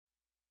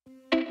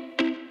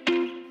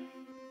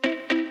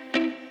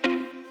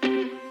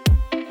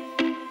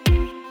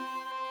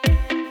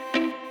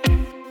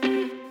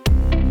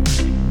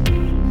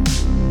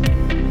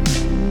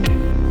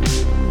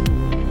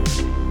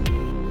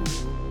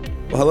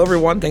Hello,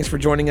 everyone. Thanks for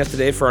joining us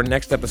today for our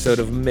next episode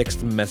of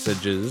Mixed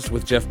Messages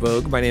with Jeff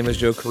Bogue. My name is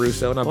Joe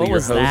Caruso, and I'll be your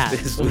host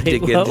as we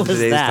dig into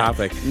today's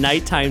topic.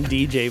 Nighttime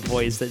DJ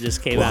voice that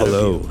just came out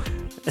hello. of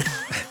you.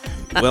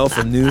 Well,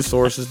 from news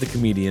sources to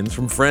comedians,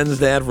 from friends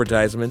to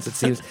advertisements, it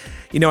seems.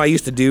 I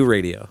used to do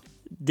radio.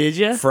 Did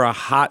you? For a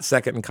hot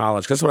second in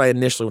college. That's what I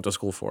initially went to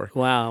school for.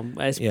 Wow.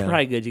 It's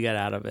probably good you got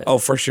out of it. Oh,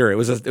 for sure. It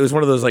was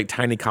one of those like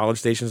tiny college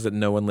stations that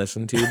no one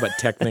listened to, but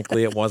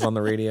technically it was on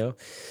the radio.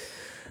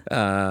 All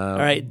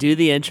right, do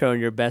the intro in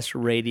your best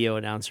radio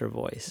announcer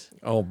voice.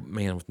 Oh,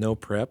 man, with no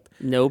prep?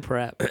 No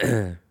prep.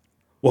 Well,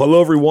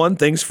 hello, everyone.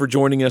 Thanks for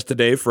joining us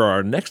today for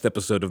our next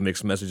episode of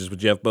Mixed Messages with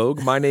Jeff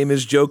Bogue. My name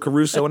is Joe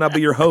Caruso, and I'll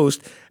be your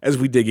host as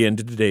we dig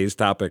into today's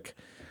topic.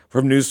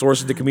 From news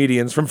sources to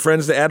comedians, from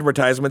friends to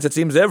advertisements, it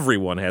seems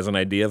everyone has an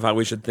idea of how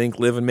we should think,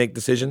 live, and make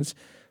decisions.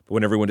 But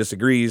when everyone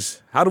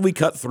disagrees, how do we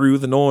cut through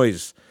the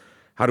noise?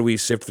 How do we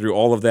sift through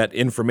all of that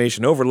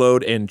information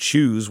overload and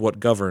choose what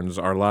governs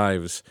our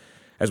lives?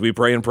 As we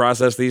pray and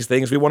process these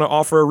things, we want to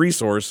offer a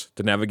resource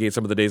to navigate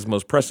some of the day's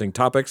most pressing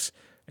topics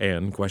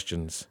and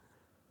questions.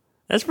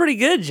 That's pretty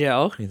good,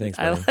 Joe. Hey, thanks,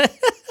 buddy.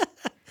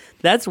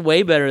 That's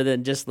way better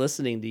than just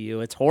listening to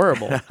you. It's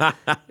horrible.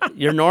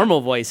 Your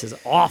normal voice is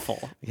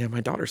awful. Yeah, my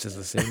daughter says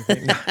the same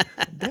thing.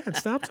 Dad,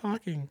 stop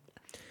talking.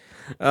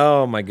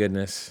 Oh, my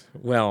goodness.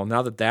 Well,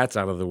 now that that's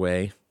out of the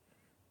way,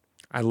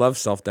 I love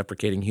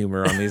self-deprecating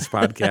humor on these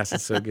podcasts.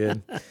 It's so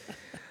good.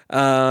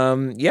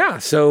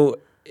 So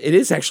it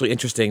is actually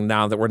interesting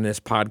now that we're in this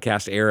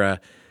podcast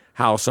era,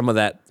 how some of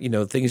that,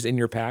 things in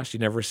your past you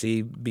never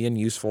see being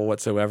useful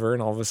whatsoever,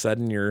 and all of a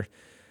sudden you're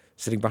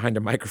sitting behind a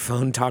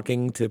microphone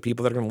talking to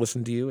people that are going to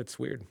listen to you. It's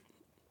weird.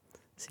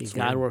 See,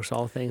 God works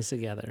all things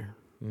together.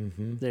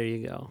 Mm-hmm. There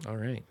you go. All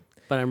right.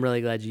 But I'm really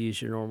glad you used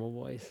your normal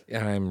voice.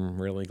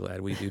 I'm really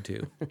glad we do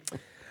too.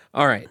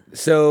 All right.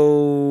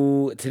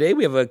 So today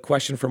we have a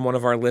question from one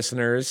of our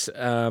listeners.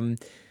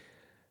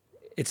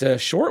 It's a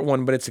short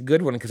one, but it's a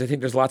good one because I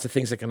think there's lots of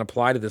things that can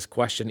apply to this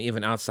question,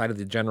 even outside of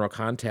the general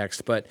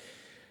context. But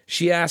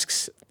she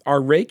asks, are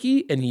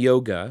Reiki and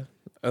yoga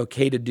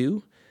okay to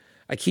do?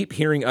 I keep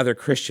hearing other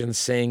Christians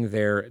saying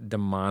they're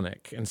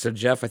demonic. And so,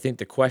 Jeff, I think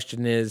the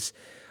question is,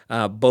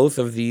 both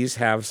of these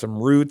have some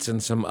roots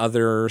and some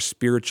other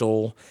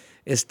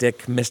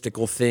spiritualistic,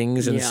 mystical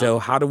things. And so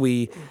how do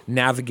we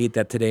navigate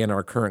that today in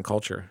our current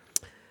culture?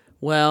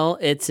 Well,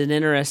 it's an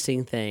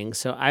interesting thing.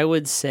 So I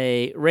would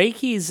say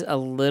Reiki's a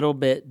little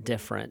bit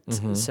different.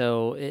 Mm-hmm.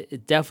 So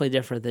it's definitely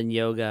different than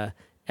yoga,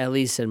 at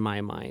least in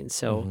my mind.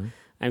 So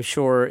I'm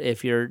sure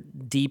if you're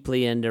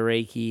deeply into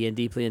Reiki and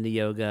deeply into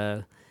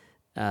yoga,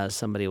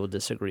 somebody will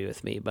disagree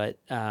with me. But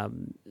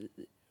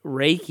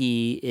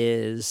Reiki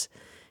is,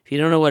 if you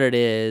don't know what it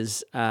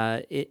is,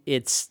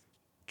 it's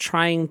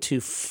trying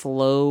to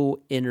flow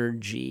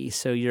energy.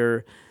 So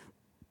you're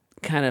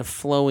kind of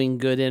flowing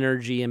good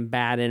energy and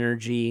bad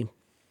energy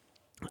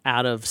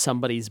out of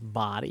somebody's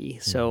body.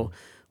 So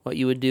what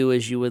you would do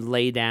is you would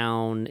lay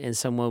down and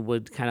someone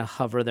would kind of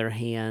hover their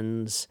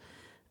hands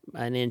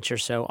an inch or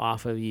so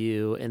off of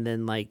you and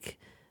then like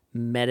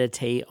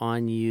meditate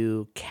on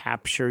you,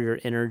 capture your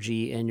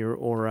energy and your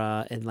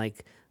aura and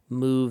like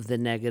move the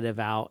negative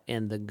out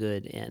and the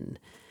good in.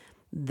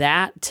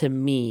 That to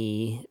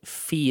me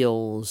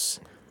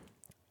feels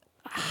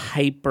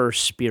hyper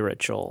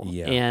spiritual.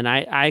 Yeah. And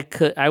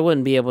I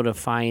wouldn't be able to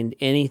find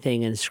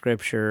anything in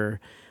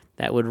Scripture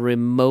that would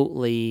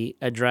remotely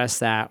address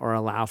that or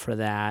allow for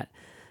that.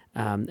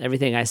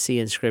 Everything I see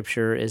in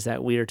Scripture is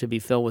that we are to be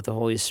filled with the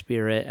Holy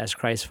Spirit as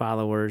Christ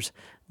followers,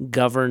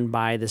 governed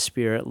by the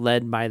Spirit,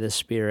 led by the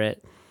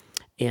Spirit,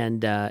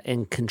 and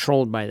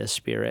controlled by the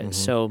Spirit. Mm-hmm.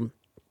 So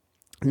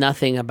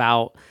nothing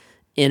about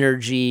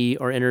energy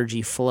or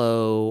energy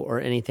flow or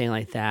anything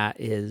like that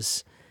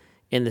is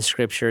in the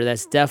Scripture.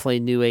 That's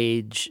definitely New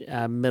Age,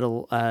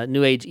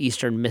 New Age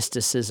Eastern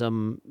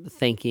mysticism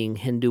thinking.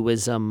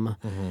 Hinduism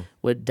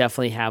would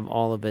definitely have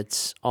all of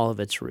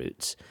its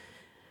roots.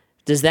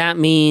 Does that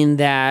mean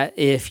that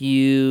if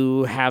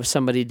you have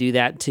somebody do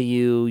that to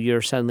you,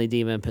 you're suddenly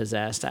demon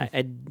possessed?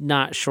 I'm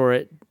not sure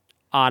it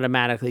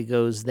automatically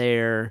goes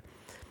there,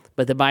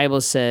 but the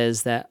Bible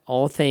says that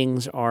all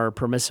things are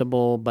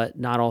permissible, but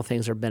not all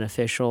things are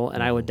beneficial,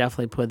 and I would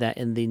definitely put that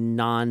in the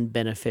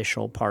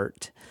non-beneficial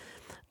part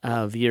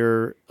of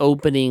your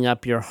opening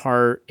up your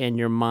heart and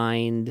your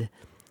mind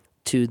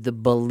to the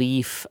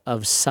belief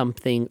of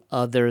something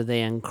other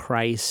than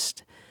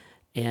Christ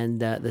and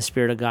the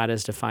Spirit of God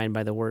is defined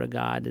by the Word of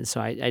God. And so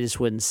I just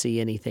wouldn't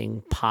see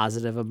anything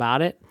positive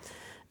about it.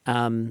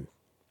 And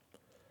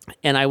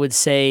I would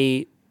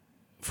say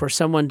for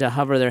someone to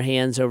hover their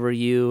hands over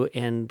you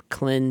and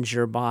cleanse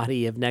your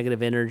body of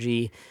negative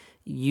energy,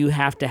 you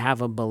have to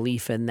have a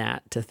belief in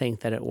that to think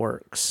that it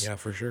works. Yeah,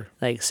 for sure.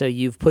 Like, so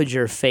you've put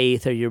your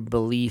faith or your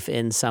belief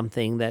in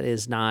something that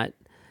is not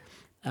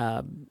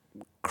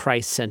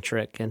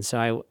Christ-centric. And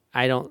so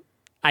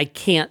I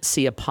can't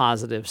see a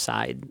positive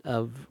side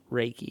of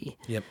Reiki.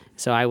 Yep.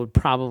 So I would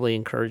probably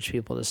encourage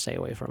people to stay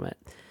away from it.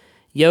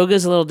 Yoga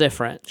is a little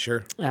different.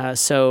 Sure.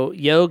 So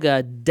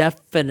yoga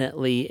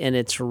definitely in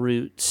its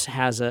roots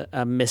has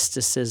a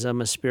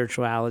mysticism, a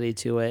spirituality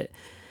to it.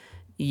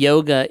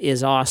 Yoga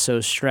is also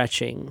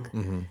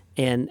stretching.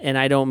 And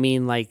I don't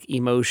mean like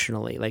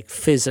emotionally, like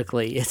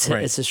physically. It's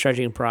a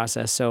stretching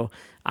process. So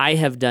I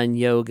have done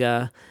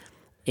yoga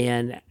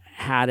and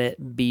had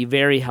it be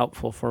very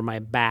helpful for my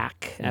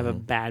back. I have a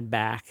bad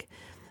back.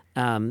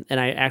 And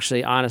I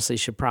actually honestly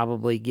should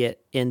probably get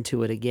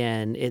into it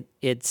again.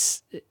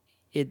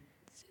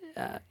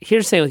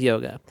 Here's the thing with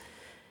yoga.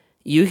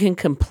 You can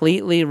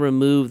completely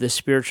remove the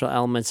spiritual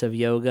elements of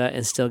yoga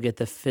and still get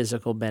the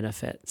physical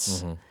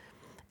benefits.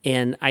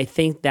 And I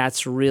think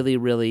that's really,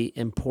 really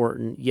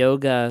important.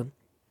 Yoga,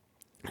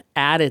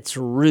 at its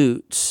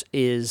roots,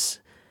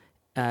 is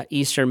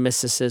Eastern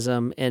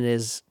mysticism and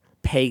is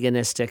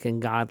paganistic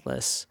and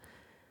godless.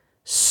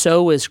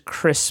 So is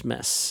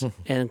Christmas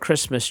and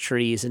Christmas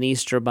trees and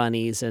Easter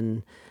bunnies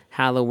and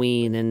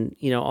Halloween and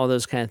all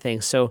those kind of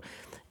things. So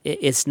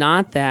it's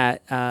not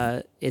that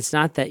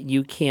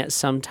you can't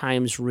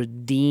sometimes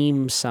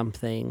redeem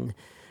something.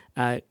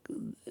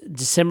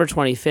 December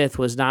 25th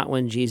was not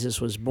when Jesus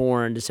was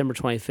born. December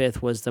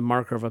 25th was the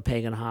marker of a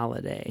pagan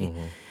holiday.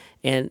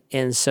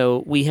 And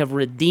so we have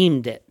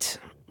redeemed it,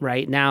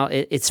 right? Now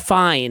it's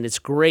fine. It's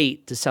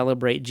great to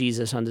celebrate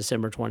Jesus on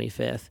December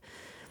 25th.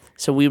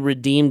 So we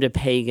redeemed a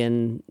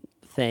pagan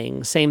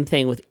thing. Same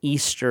thing with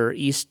Easter.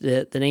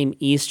 The name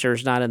Easter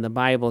is not in the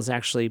Bible. It's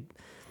actually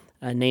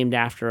named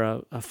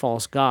after a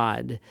false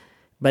god.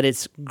 But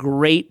it's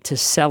great to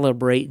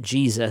celebrate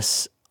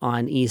Jesus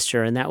on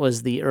Easter, and that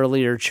was the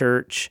earlier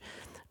church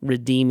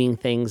redeeming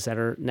things that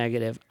are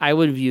negative. I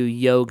would view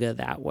yoga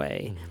that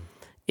way.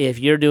 If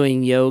you're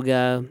doing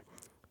yoga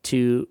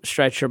to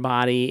stretch your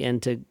body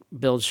and to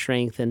build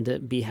strength and to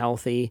be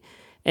healthy,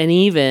 and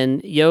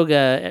even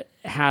yoga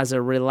has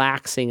a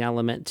relaxing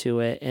element to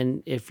it,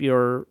 and if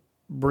you're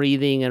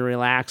breathing and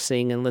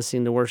relaxing and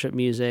listening to worship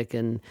music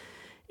and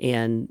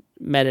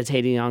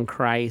meditating on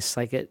Christ,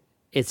 like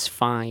it's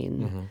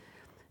fine.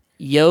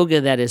 Yoga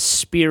that is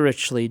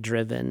spiritually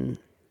driven,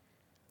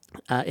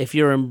 if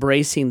you're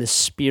embracing the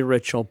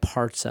spiritual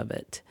parts of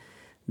it,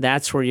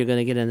 that's where you're going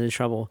to get into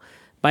trouble.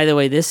 By the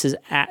way, this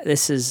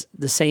is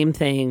the same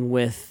thing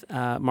with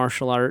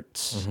martial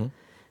arts.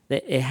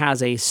 It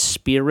has a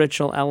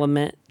spiritual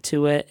element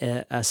to it,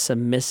 a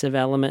submissive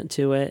element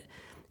to it.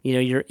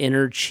 Your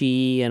inner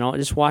chi and all.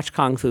 Just watch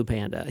Kung Fu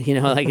Panda.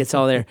 Like it's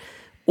all there.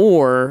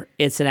 Or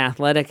it's an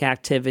athletic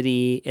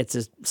activity, it's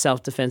a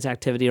self-defense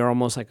activity, or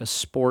almost like a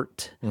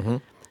sport,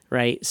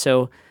 right?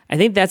 So I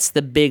think that's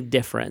the big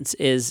difference,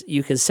 is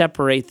you can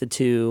separate the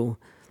two.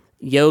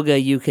 Yoga,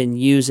 you can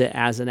use it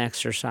as an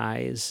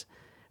exercise.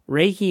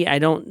 Reiki, I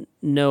don't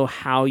know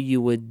how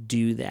you would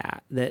do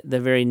that. The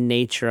very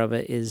nature of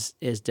it is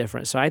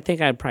different. So I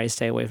think I'd probably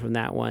stay away from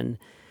that one.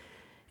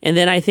 And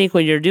then I think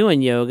when you're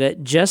doing yoga,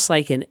 just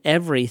like in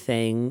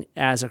everything,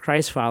 as a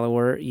Christ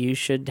follower, you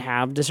should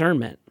have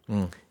discernment.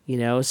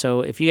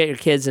 So if you get your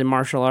kids in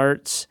martial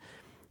arts,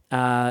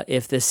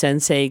 if the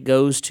sensei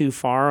goes too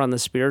far on the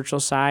spiritual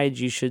side,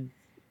 you should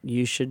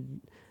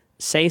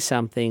say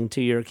something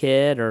to your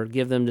kid or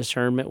give them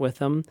discernment with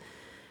them.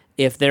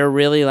 If they're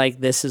really like,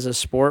 this is a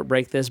sport,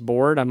 break this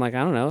board, I'm like, I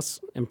don't know, it's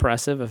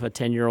impressive if a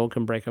 10-year-old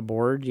can break a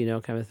board,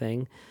 kind of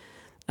thing.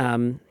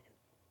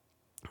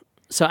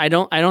 So I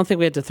don't think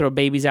we have to throw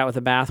babies out with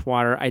the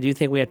bathwater. I do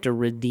think we have to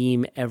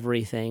redeem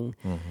everything.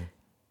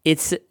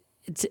 It's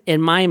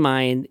in my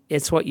mind,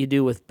 it's what you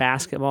do with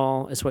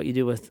basketball, it's what you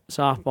do with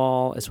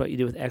softball, it's what you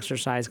do with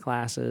exercise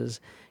classes.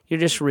 You're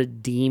just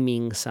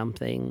redeeming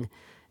something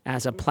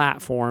as a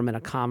platform and a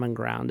common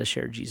ground to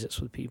share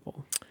Jesus with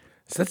people.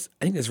 So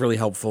I think that's really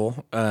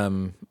helpful.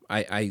 I'm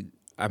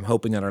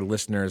hoping that our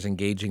listeners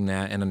engaging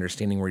that and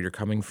understanding where you're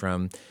coming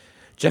from.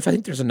 Jeff, I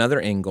think there's another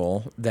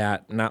angle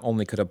that not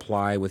only could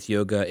apply with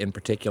yoga in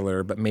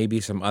particular, but maybe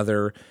some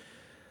other.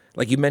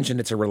 Like you mentioned,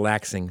 it's a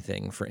relaxing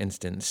thing, for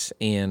instance,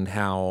 and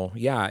how,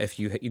 if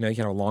you had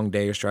a long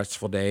day or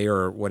stressful day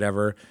or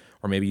whatever,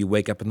 or maybe you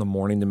wake up in the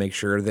morning to make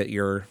sure that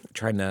you're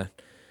trying to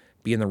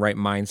be in the right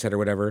mindset or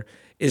whatever,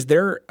 is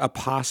there a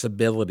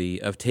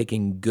possibility of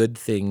taking good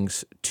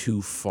things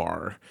too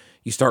far?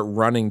 You start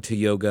running to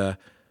yoga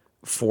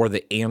for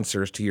the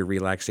answers to your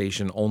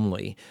relaxation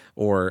only,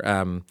 or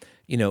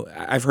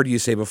I've heard you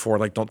say before,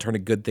 like, don't turn a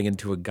good thing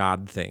into a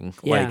God thing.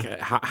 Yeah.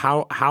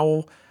 Like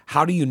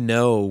how do you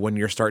know when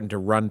you're starting to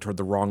run toward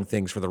the wrong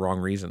things for the wrong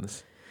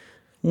reasons?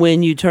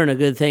 When you turn a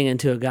good thing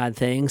into a God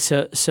thing.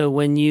 So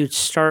when you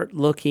start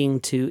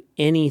looking to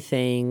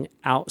anything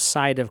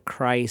outside of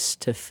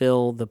Christ to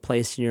fill the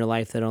place in your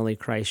life that only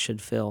Christ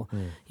should fill,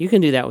 you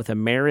can do that with a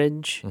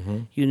marriage.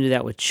 You can do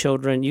that with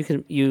children.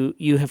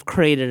 You have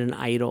created an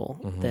idol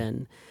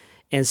then.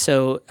 And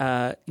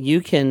so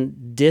you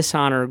can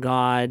dishonor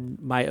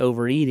God by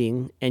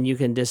overeating, and you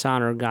can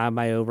dishonor God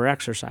by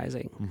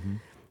overexercising.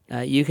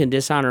 You can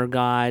dishonor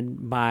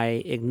God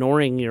by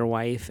ignoring your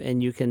wife,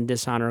 and you can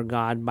dishonor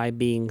God by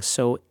being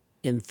so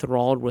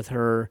enthralled with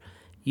her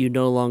you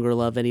no longer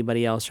love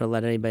anybody else or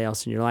let anybody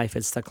else in your life.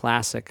 It's the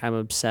classic, I'm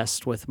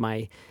obsessed with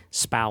my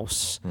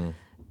spouse,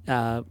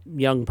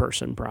 young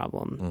person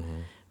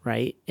problem,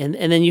 right? And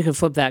then you can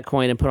flip that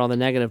coin and put all the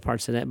negative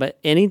parts in it. But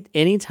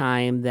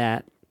anytime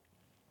that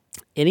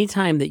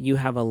you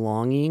have a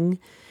longing,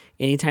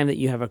 anytime that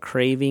you have a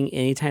craving,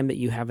 anytime that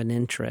you have an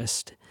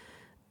interest,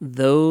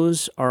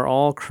 those are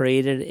all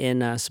created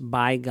in us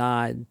by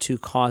God to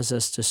cause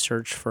us to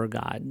search for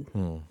God.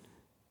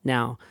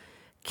 Now,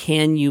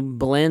 can you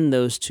blend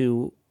those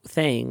two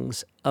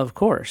things? Of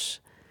course.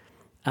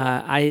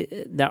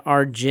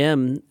 Our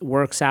gym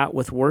works out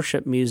with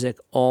worship music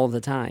all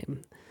the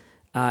time.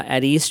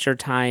 At Easter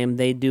time,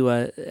 they do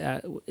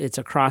it's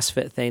a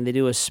CrossFit thing. They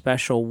do a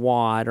special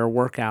WOD or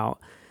workout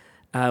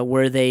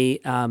where they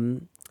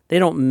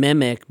don't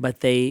mimic, but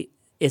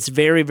it's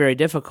very, very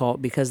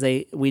difficult because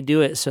we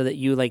do it so that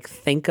you like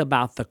think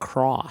about the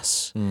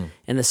cross and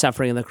the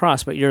suffering of the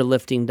cross, but you're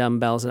lifting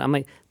dumbbells. And I'm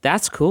like,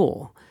 that's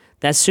cool.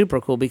 That's super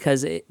cool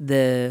because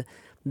the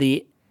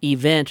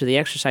event or the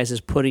exercise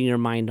is putting your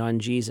mind on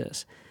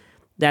Jesus.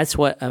 That's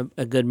what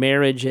a good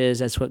marriage is.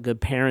 That's what good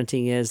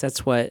parenting is.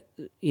 That's what,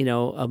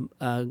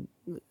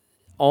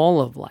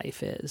 all of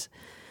life is.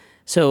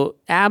 So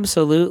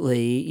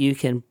absolutely, you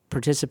can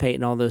participate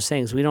in all those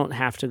things. We don't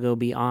have to go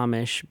be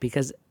Amish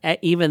because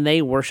even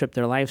they worship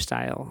their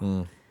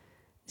lifestyle.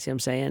 See what I'm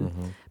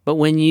saying? But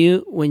when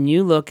you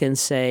look and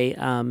say,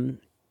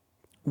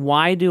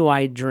 why do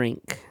I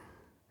drink?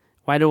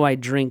 Why do I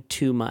drink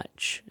too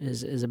much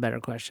is a better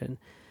question.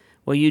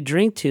 Well, you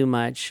drink too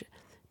much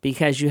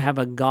because you have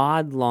a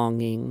God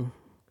longing,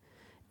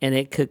 and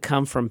it could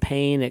come from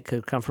pain, it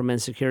could come from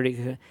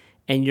insecurity,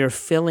 and you're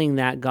filling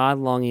that God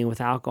longing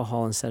with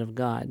alcohol instead of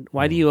God.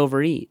 Why do you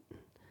overeat?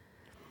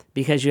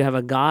 Because you have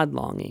a God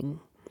longing,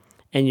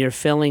 and you're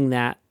filling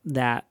that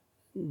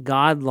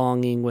God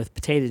longing with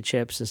potato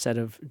chips instead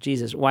of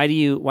Jesus. Why do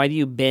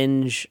you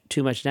binge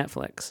too much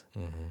Netflix?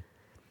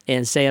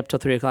 And stay up till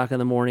 3 o'clock in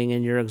the morning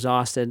and you're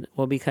exhausted?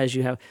 Well, because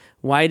you have.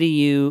 Why do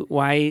you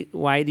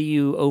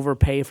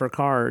overpay for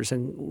cars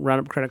and run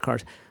up credit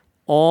cards?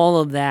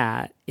 All of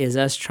that is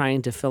us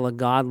trying to fill a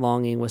God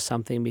longing with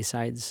something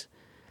besides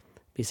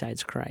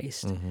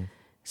Christ.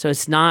 So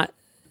it's not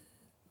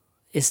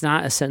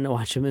a sin to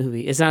watch a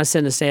movie. It's not a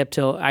sin to stay up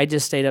till. I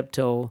just stayed up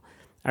till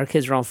our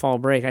kids were on fall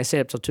break. I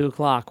stayed up till 2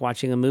 o'clock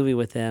watching a movie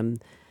with them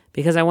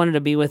because I wanted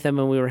to be with them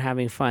and we were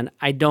having fun.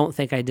 I don't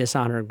think I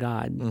dishonored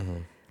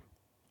God.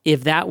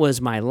 If that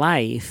was my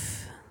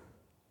life,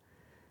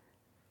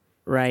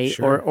 right?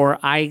 Sure. Or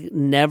I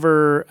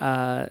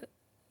never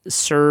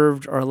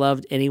served or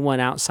loved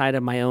anyone outside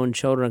of my own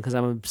children because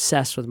I'm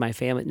obsessed with my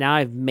family. Now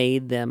I've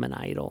made them an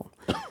idol.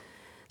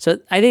 So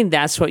I think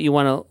that's what you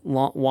want to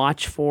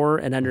watch for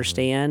and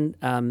understand.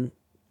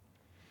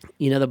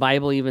 The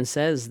Bible even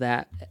says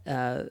that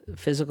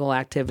physical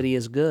activity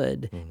is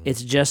good.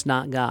 It's just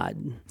not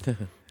God.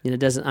 It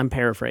doesn't. I'm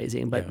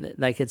paraphrasing, but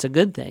it's a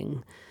good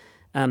thing.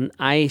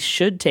 I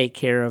should take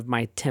care of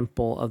my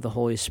temple of the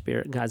Holy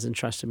Spirit God's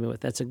entrusted me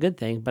with. That's a good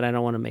thing, but I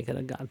don't want to make it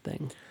a God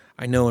thing.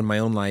 I know in my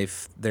own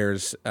life,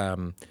 there's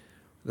the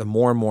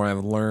more and more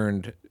I've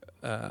learned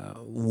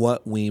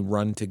what we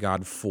run to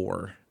God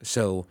for.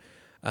 So,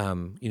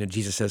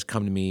 Jesus says,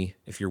 "Come to me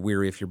if you're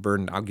weary, if you're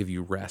burdened, I'll give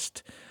you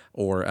rest."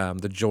 Or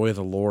the joy of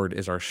the Lord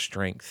is our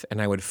strength.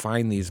 And I would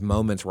find these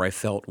moments where I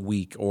felt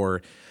weak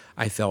or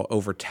I felt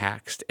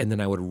overtaxed, and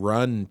then I would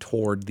run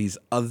toward these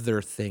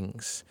other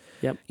things.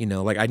 Yep.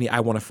 I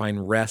want to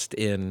find rest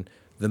in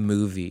the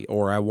movie,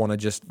 or I want to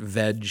just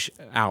veg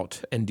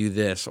out and do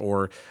this,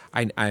 or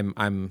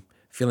I'm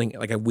feeling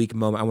like a weak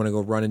moment. I want to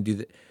go run and do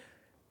that.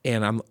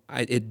 And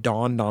it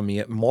dawned on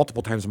me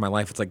multiple times in my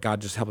life. It's like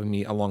God just helping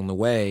me along the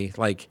way.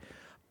 Like,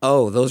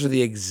 oh, those are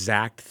the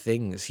exact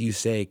things you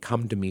say,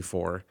 come to me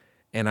for,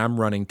 and I'm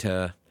running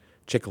to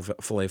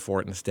Chick-fil-A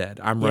for it instead.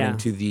 I'm running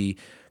to the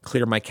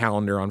clear my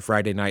calendar on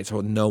Friday night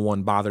so no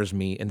one bothers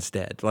me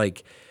instead.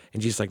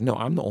 And Jesus like, no,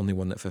 I'm the only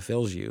one that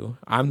fulfills you.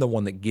 I'm the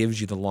one that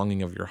gives you the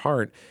longing of your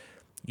heart.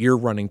 You're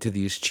running to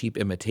these cheap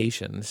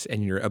imitations,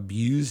 and you're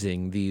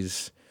abusing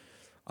these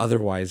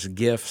otherwise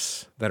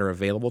gifts that are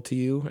available to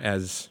you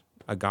as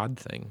a God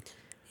thing.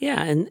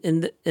 Yeah,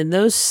 and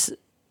those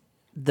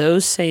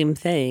same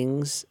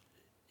things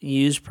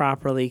used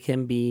properly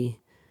can be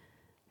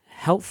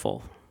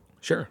helpful.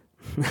 Sure.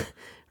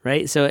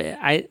 Right? So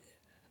I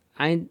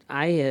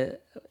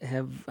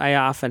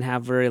often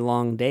have very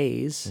long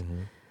days.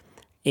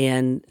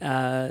 And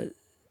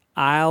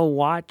I'll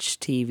watch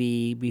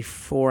TV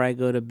before I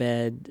go to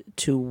bed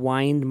to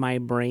wind my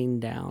brain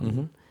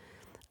down.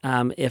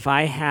 If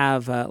I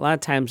have, a lot of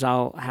times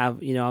I'll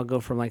have, I'll go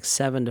from like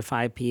 7 to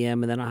 5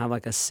 p.m. and then I'll have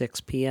like a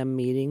 6 p.m.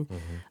 meeting.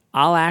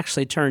 I'll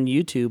actually turn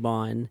YouTube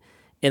on.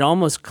 It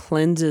almost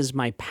cleanses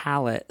my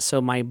palate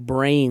so my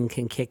brain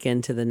can kick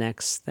into the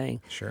next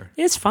thing. Sure.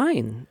 It's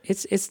fine.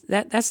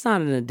 That's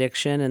not an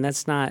addiction, and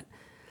that's not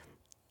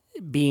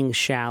being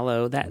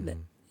shallow.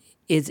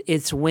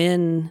 It's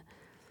when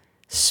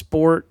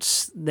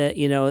sports that,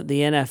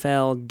 the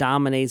NFL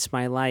dominates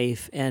my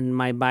life and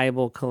my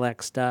Bible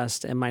collects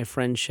dust and my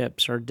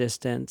friendships are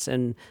distant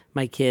and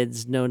my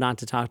kids know not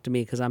to talk to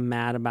me because I'm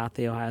mad about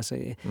the Ohio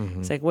State.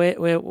 It's like, wait,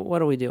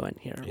 what are we doing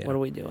here? Yeah. What are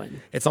we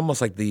doing? It's almost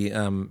like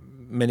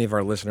many of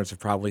our listeners have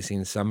probably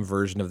seen some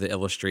version of the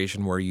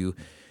illustration where you're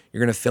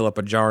going to fill up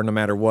a jar no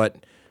matter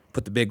what,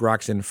 put the big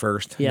rocks in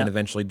first, and then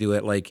eventually do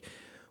it. Like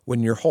when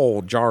your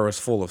whole jar is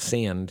full of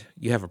sand,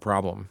 you have a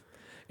problem.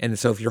 And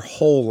so if your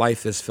whole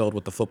life is filled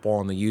with the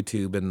football and the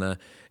YouTube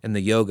and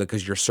the yoga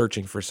because you're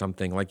searching for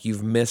something, like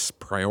you've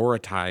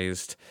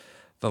misprioritized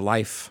the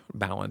life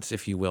balance,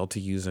 if you will, to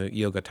use a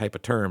yoga type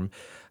of term.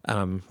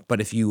 But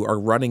if you are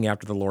running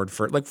after the Lord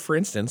for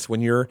instance,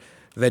 when you're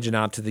vegging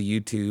out to the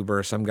YouTube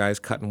or some guy's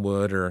cutting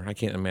wood, or I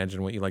can't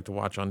imagine what you like to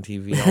watch on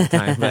TV all the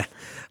time. But,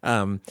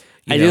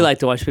 I do like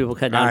to watch people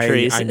cut down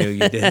trees. I knew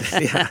you did.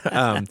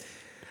 Yeah.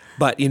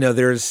 But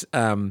there's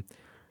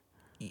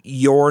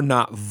you're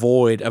not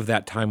void of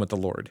that time with the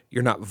Lord.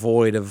 You're not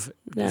void of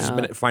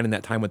finding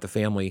that time with the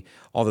family,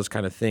 all those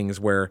kind of things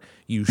where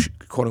you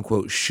quote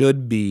unquote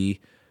should be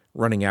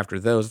running after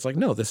those. It's like,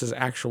 no, this is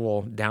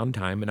actual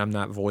downtime and I'm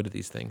not void of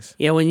these things.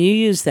 Yeah, when you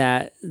use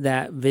that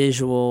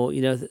visual,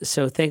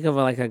 so think of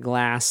like a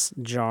glass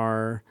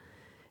jar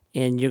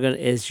and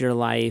is your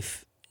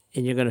life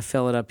and you're going to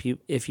fill it up.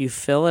 If you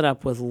fill it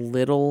up with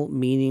little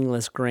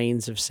meaningless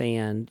grains of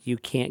sand, you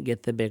can't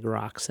get the big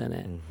rocks in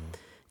it. Mm-hmm.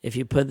 If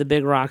you put the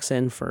big rocks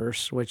in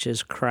first, which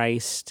is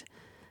Christ,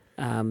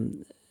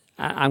 I'm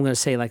going to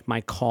say like my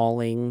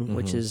calling,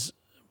 which is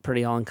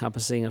pretty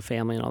all-encompassing of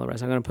family and all the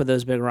rest. I'm going to put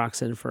those big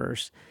rocks in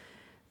first.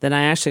 Then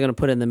I'm actually going to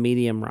put in the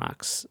medium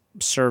rocks,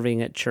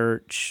 serving at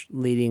church,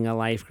 leading a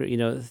life group,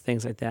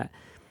 things like that.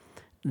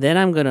 Then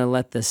I'm going to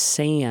let the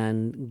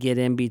sand get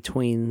in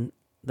between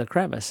the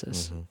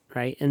crevices,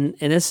 right? And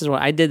this is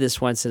what I did this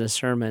once in a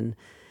sermon.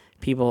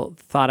 People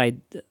thought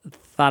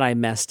I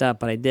messed up,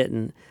 but I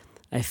didn't.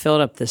 I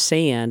filled up the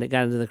sand, it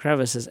got into the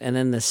crevices, and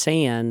then the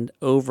sand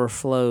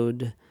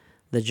overflowed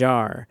the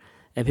jar.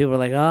 And people were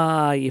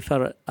like, you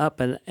filled it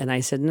up. And I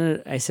said,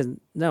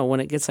 no,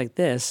 when it gets like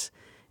this,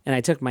 and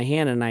I took my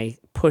hand and I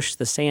pushed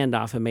the sand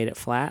off and made it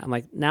flat, I'm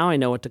like, now I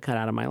know what to cut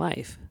out of my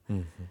life.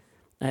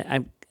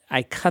 Mm-hmm.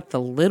 I cut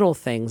the little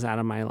things out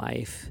of my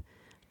life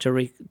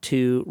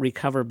to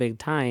recover big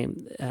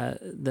time,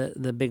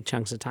 the big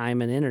chunks of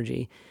time and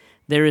energy.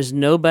 There is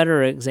no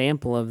better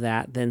example of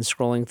that than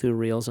scrolling through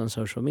reels on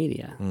social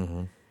media.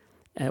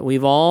 Mm-hmm.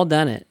 We've all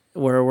done it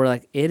where we're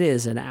like, it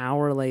is an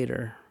hour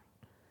later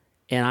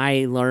and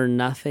I learned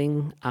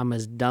nothing. I'm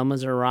as dumb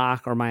as a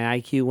rock, or my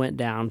IQ went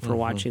down for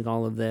watching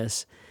all of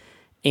this.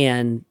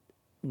 And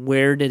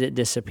where did it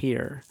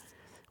disappear?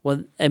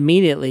 Well,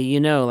 immediately,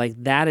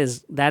 like that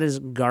is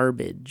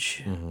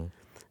garbage.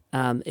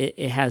 Mm-hmm.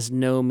 It has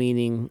no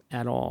meaning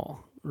at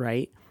all,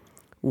 right?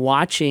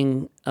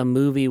 Watching a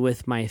movie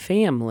with my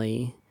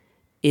family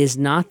is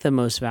not the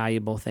most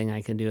valuable thing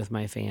I can do with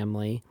my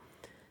family.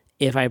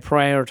 If I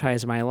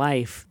prioritize my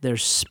life,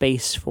 there's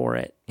space for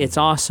it. It's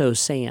also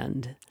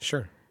sand.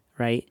 Sure.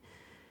 Right?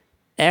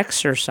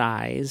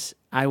 Exercise,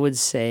 I would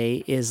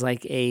say, is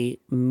like a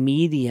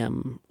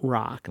medium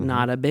rock,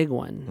 not a big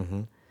one.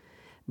 Mm-hmm.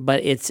 But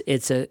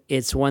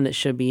it's one that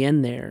should be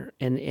in there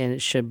and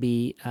it should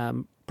be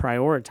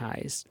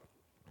prioritized.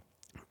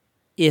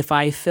 If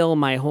I fill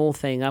my whole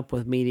thing up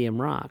with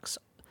medium rocks,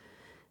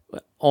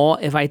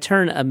 if I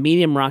turn a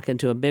medium rock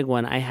into a big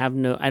one, I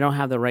don't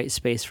have the right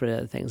space for the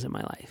other things in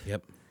my life.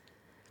 Yep.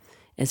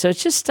 And so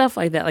it's just stuff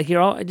like that. Like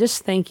you're all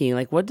just thinking,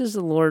 like, what does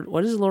the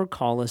Lord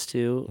call us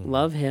to? Mm-hmm.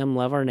 Love Him,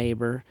 love our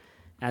neighbor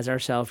as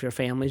ourselves. Your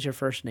family's your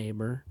first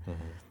neighbor.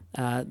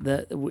 Mm-hmm.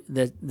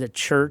 The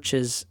church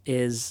is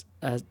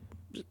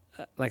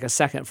like a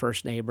second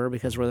first neighbor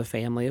because we're the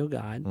family of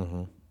God.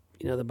 Mm-hmm.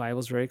 The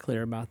Bible's very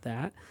clear about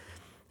that.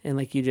 And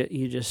like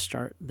you just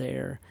start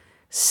there.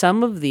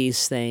 Some of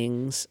these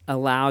things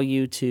allow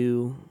you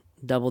to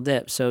double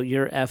dip. So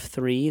your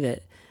F3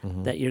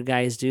 that your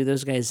guys do,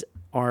 those guys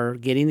are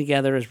getting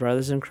together as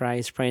brothers in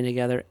Christ, praying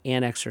together,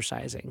 and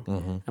exercising.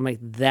 Mm-hmm. I'm like,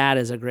 that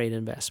is a great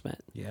investment.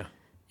 Yeah,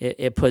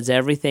 it puts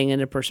everything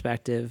into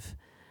perspective,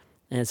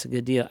 and it's a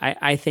good deal.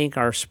 I think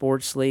our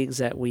sports leagues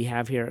that we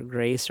have here at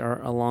Grace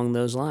are along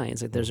those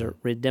lines. Like there's a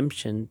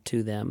redemption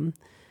to them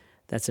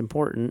that's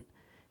important,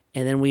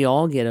 and then we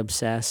all get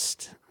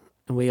obsessed.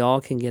 We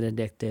all can get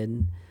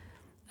addicted,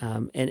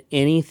 and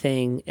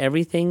everything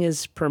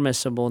is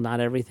permissible. Not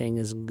everything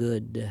is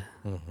good,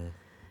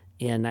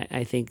 and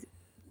I think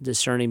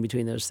discerning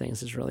between those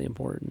things is really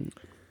important.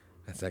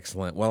 That's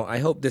excellent. Well, I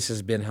hope this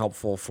has been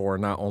helpful for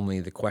not only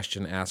the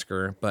question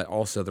asker, but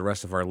also the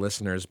rest of our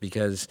listeners,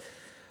 because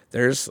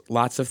there's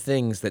lots of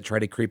things that try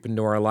to creep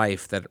into our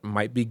life that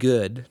might be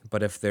good,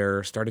 but if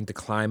they're starting to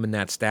climb in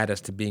that status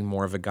to being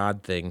more of a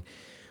God thing,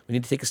 we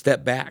need to take a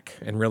step back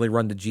and really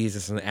run to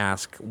Jesus and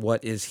ask,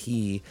 what is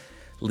He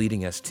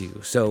leading us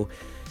to? So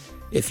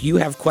If you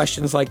have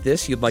questions like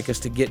this you'd like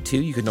us to get to,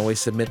 you can always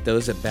submit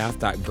those at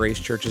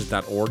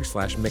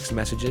bath.gracechurches.org/mixed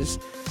messages.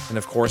 And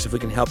of course, if we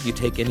can help you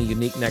take any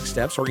unique next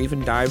steps or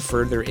even dive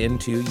further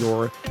into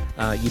your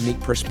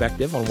unique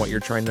perspective on what you're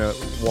trying to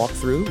walk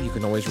through, you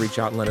can always reach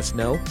out and let us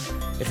know.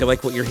 If you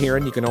like what you're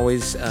hearing, you can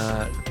always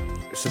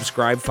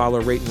subscribe, follow,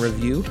 rate, and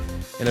review.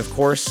 And of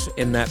course,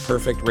 in that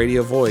perfect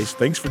radio voice,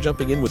 thanks for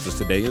jumping in with us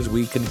today as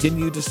we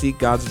continue to seek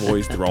God's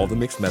voice through all the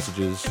mixed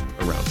messages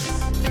around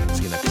us.